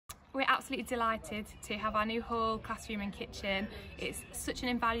We're absolutely delighted to have our new hall, classroom and kitchen. It's such an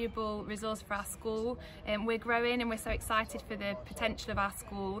invaluable resource for our school. We're growing and we're so excited for the potential of our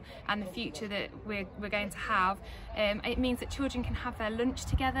school and the future that we're going to have. It means that children can have their lunch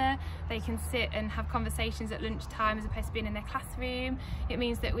together, they can sit and have conversations at lunchtime as opposed to being in their classroom. It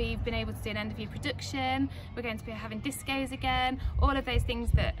means that we've been able to do an end of year production, we're going to be having discos again, all of those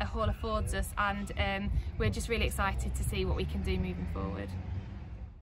things that a hall affords us, and we're just really excited to see what we can do moving forward.